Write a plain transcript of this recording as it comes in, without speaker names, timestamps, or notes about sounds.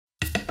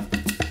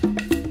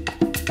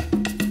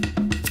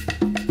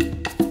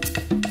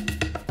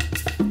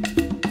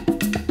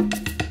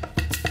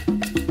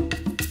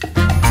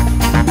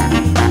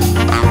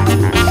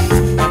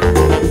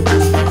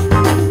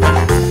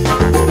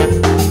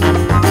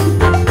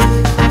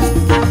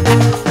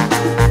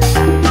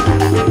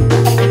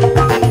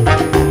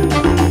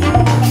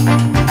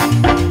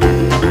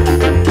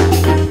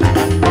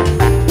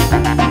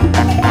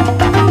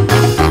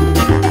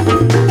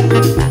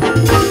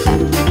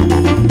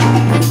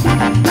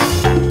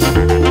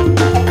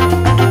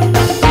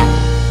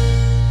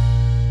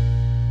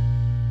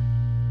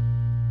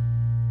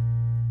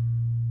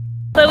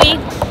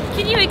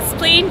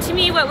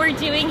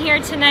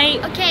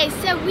Okay,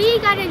 so we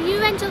got a new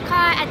rental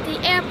car at the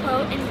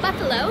airport in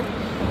Buffalo,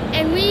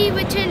 and we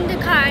returned the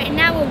car, and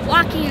now we're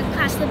walking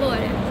across the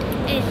border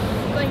and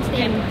going to the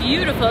airport.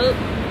 Beautiful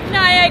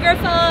Niagara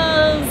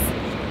Falls!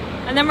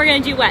 And then we're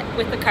gonna do what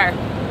with the car?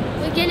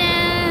 We're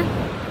gonna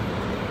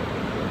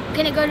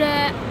go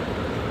to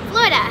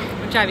Florida.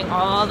 We're driving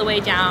all the way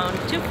down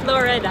to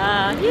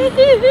Florida.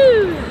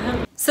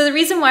 Yoo-hoo-hoo. So the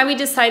reason why we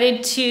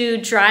decided to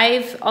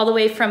drive all the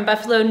way from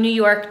Buffalo, New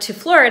York to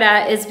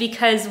Florida is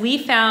because we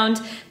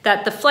found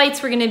that the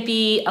flights were going to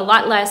be a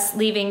lot less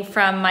leaving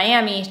from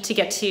Miami to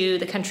get to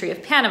the country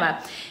of Panama.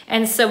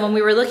 And so when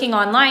we were looking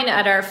online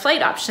at our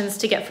flight options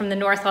to get from the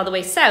north all the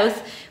way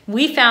south,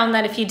 we found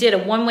that if you did a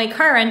one-way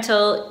car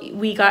rental,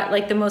 we got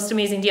like the most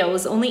amazing deal. It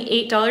was only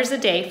 $8 a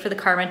day for the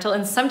car rental.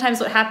 And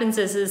sometimes what happens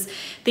is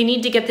they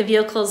need to get the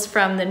vehicles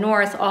from the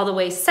north all the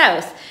way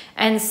south.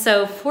 And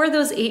so for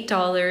those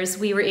 $8,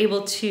 we were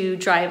able to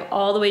drive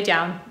all the way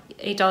down,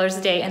 $8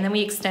 a day, and then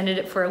we extended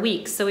it for a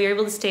week. So we were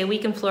able to stay a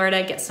week in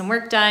Florida, get some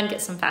work done, get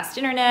some fast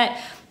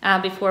internet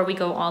before we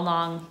go all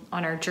along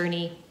on our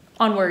journey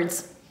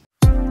onwards.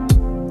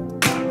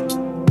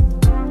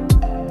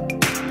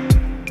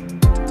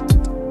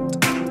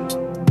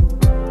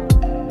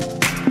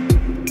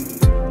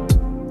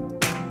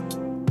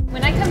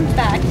 When I come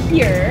back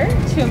here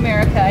to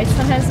America, I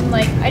sometimes am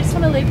like, I just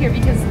want to live here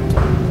because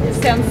it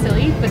sounds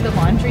silly, but the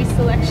laundry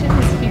selection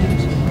is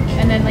huge.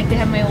 And then like they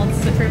have my old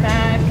slipper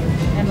bag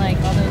and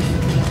like all those,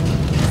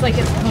 it's like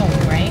it's home,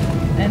 right?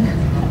 And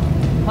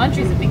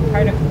laundry is a big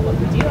part of what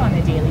we do on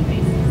a daily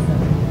basis. So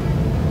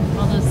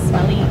all those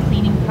smelly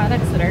cleaning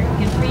products that aren't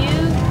good for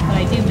you, but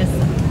I do miss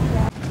them.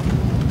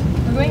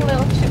 We're going a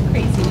little chip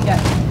crazy. We got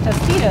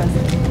Tostitos.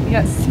 We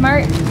got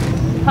Smart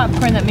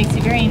popcorn that makes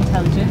you very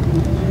intelligent.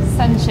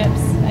 Sun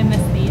chips. I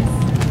miss these.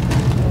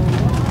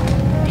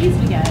 These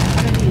we got.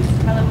 What are these?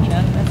 Jalapeno.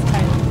 That's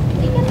kind of.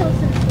 We get those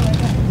in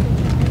Florida.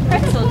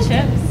 Pretzel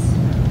chips.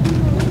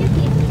 We get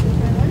these in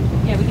Florida.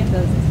 Yeah, we get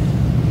those.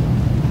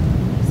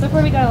 So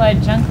far we got a lot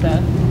of junk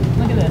though.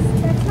 Look at this.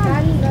 That's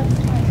not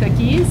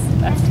Cookies.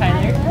 That's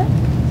Tyler.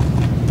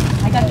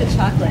 I got the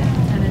chocolate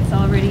and it's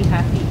already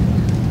happy.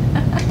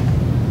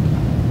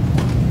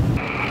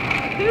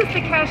 Who's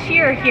the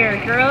cashier here,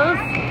 girls?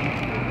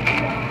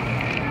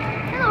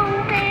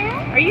 Hello,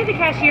 ma'am. Are you the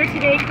cashier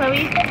today,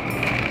 Chloe? Yeah.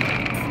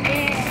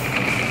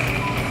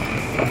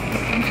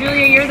 And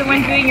Julia, you're the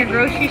one doing your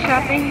grocery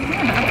shopping?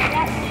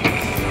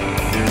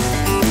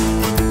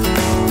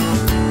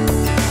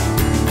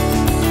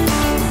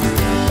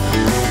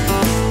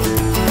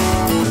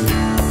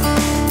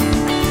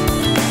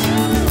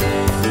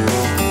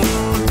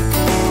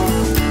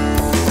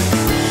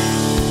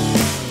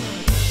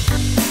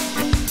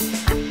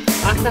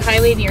 Off the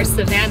highway near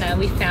Savannah,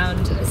 we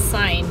found a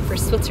sign for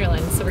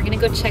Switzerland, so we're gonna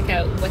go check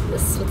out what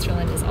this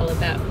Switzerland is all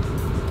about.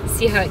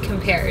 See how it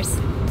compares.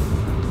 Do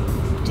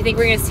you think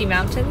we're gonna see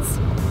mountains?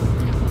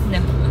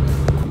 No.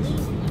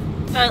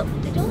 Well,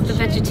 the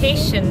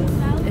vegetation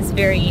is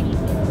very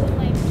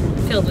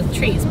filled with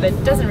trees, but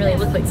it doesn't really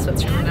look like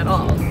Switzerland at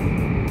all.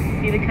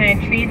 See the kind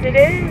of trees it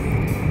is?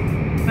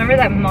 Remember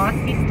that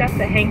mossy stuff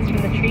that hangs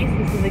from the trees?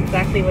 This is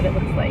exactly what it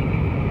looks like.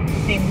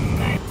 Same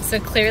style. So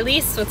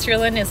clearly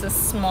Switzerland is a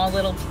small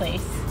little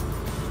place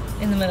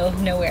in the middle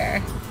of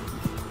nowhere.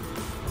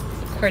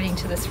 According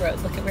to this road,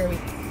 look at where we...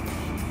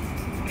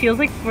 Feels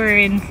like we're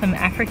in some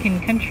African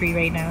country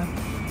right now,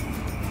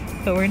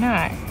 but we're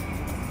not.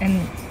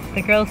 And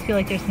the girls feel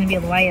like there's gonna be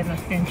a lion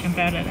that's gonna jump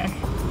out at us.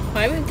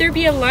 Why would there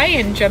be a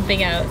lion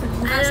jumping out?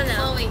 I don't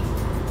know.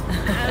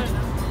 I don't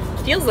know.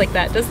 Feels like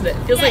that, doesn't it?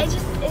 Feels like...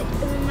 it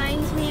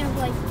reminds me of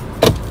like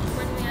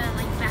when we were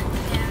like back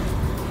there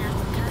in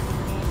Africa.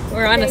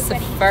 We're on a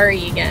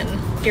safari again.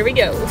 Here we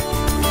go.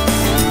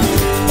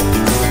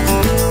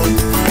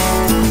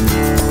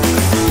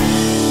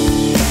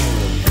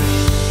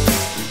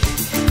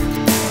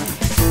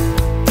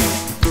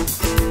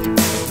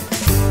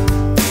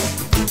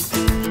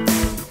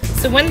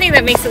 So one thing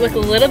that makes it look a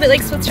little bit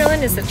like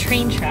Switzerland is the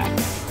train track.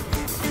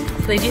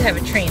 So they do have a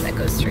train that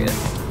goes through.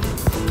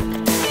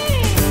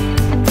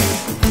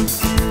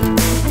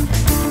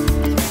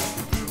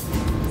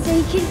 So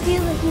you can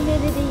feel the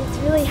humidity. It's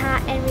really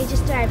hot, and we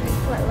just drive in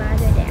Fort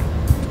Lauderdale.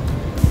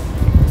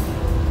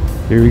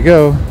 Here we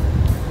go.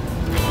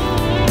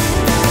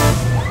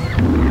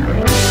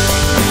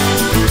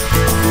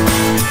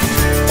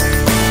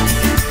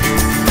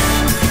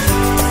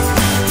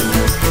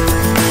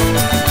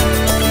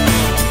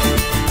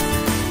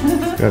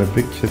 Got a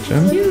big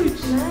kitchen. Huge.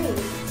 Nice.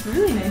 It's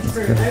really nice for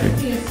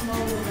everything. A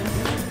small little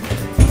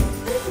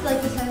restaurant. This is like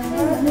the size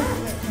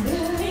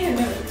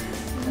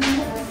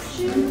of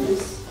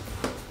shoes.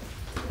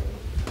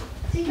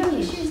 So you got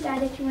your shoes,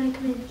 Dad, if you want to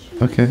come in.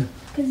 Okay.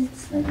 Because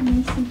it's like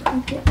nice and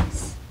comfy. I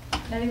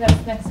think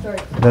that's next door.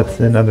 That's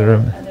another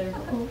room.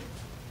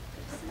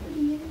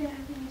 Somebody in there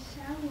having a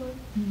shower.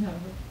 No.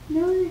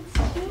 No, it's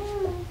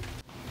true.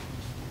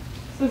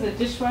 So it's a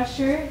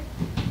dishwasher.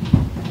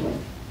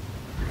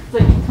 It's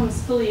like it comes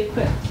fully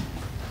equipped.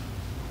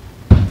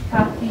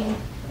 Coffee.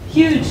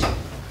 Huge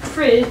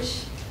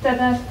fridge. Da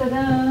da da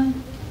da.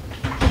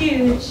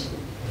 huge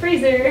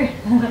freezer.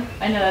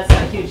 I know that's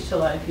not huge to a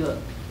lot of people.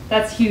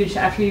 That's huge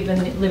after you've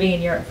been living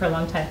in Europe for a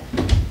long time.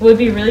 What would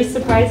be really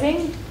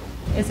surprising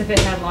is if it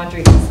had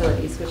laundry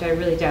facilities, which I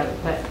really doubt,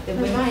 but it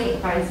wouldn't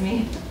surprise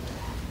me.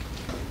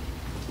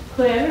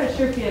 Clay, I'm not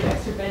sure if you have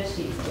extra bed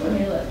sheets, but let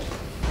me look.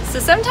 So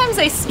sometimes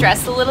I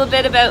stress a little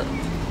bit about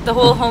the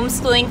whole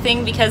homeschooling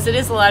thing because it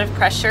is a lot of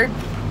pressure,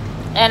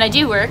 and I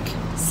do work,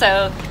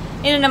 so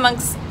in and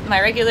amongst my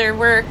regular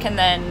work, and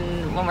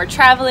then when we're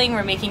traveling,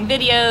 we're making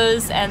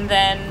videos, and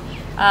then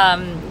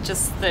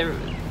just the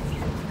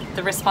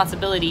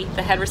responsibility,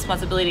 the head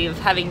responsibility of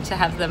having to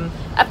have them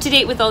up to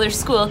date with all their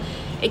school,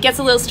 it gets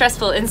a little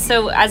stressful. And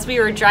so as we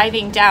were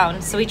driving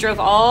down, so we drove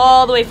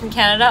all the way from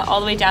Canada all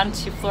the way down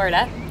to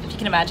Florida, if you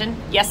can imagine.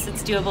 Yes,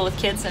 it's doable with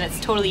kids and it's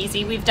totally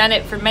easy. We've done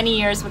it for many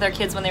years with our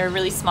kids when they were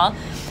really small.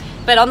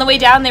 But on the way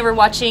down, they were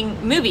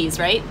watching movies,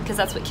 right? Because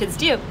that's what kids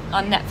do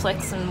on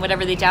Netflix and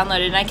whatever they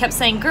downloaded. And I kept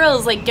saying,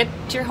 girls, like, get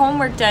your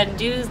homework done,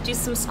 do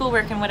some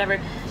schoolwork and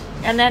whatever.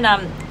 And then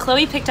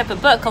Chloe picked up a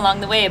book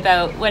along the way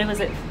about, what was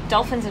it,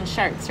 dolphins and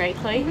sharks, right,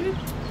 Chloe?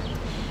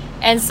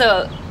 Mm-hmm. And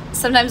so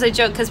sometimes I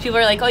joke because people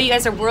are like, oh, you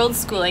guys are world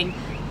schooling.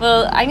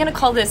 Well, I'm going to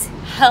call this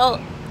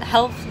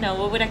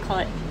what would I call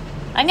it?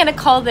 I'm going to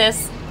call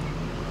this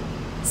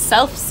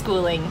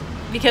self-schooling,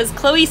 because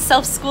Chloe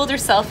self-schooled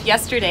herself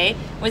yesterday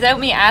without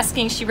me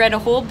asking. She read a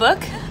whole book,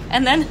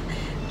 and then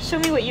show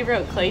me what you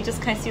wrote, Chloe.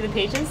 Just kind of see the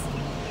pages?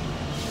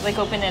 Like,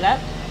 open it up.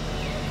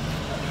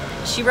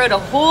 She wrote a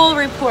whole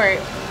report.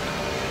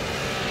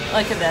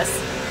 Look at this.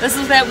 This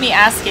is without me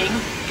asking.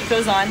 It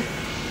goes on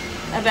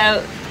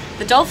about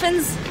the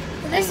dolphins.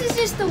 This is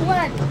just the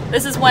one.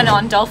 This is one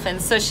on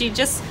dolphins. So she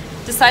just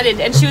decided,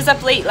 and she was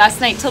up late last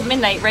night till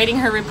midnight writing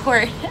her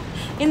report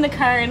in the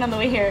car and on the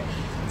way here.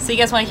 So you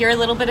guys want to hear a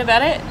little bit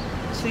about it?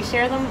 Should we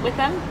share them with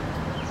them?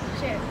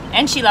 Sure.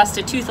 And she lost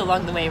a tooth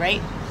along the way,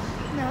 right?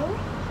 No.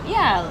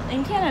 Yeah,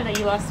 in Canada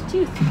you lost a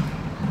tooth.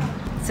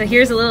 So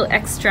here's a little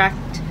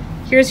extract.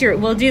 Here's your,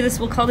 we'll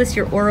call this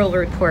your oral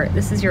report.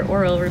 This is your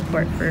oral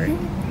report for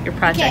your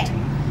project. Okay.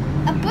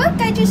 A book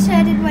I just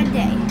read in one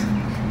day.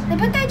 The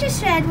book I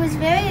just read was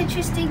very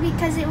interesting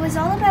because it was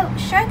all about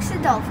sharks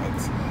and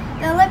dolphins.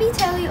 Now let me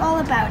tell you all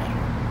about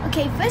it.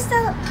 Okay, first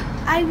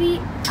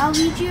I'll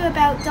read you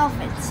about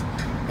dolphins.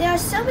 There are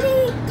so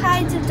many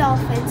kinds of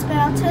dolphins, but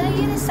I'll tell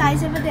you the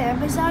size of an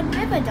Amazon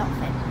river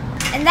dolphin.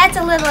 And that's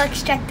a little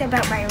extract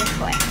about my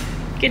report.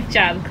 Good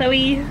job,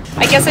 Chloe.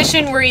 I guess I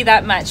shouldn't worry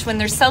that much when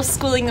they're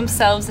self-schooling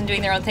themselves and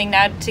doing their own thing.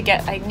 Now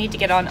I need to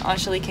get on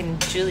Angelique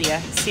and Julia,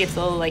 see if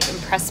they'll like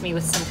impress me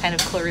with some kind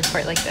of cool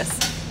report like this.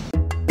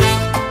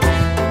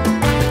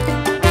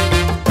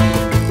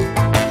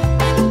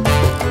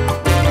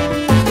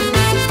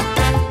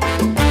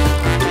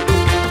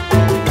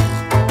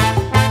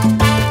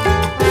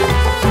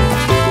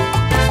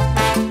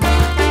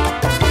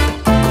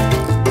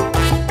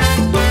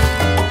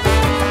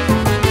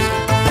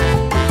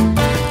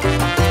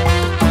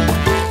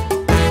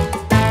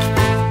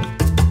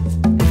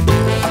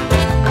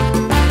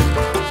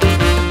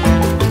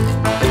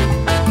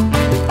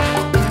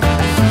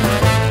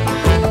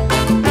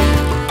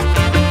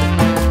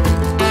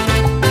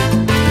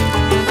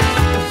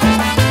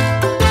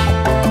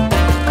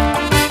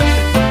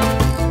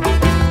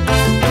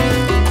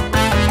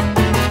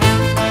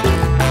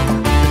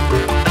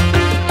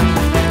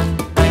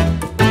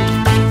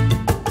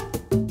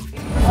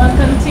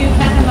 Welcome to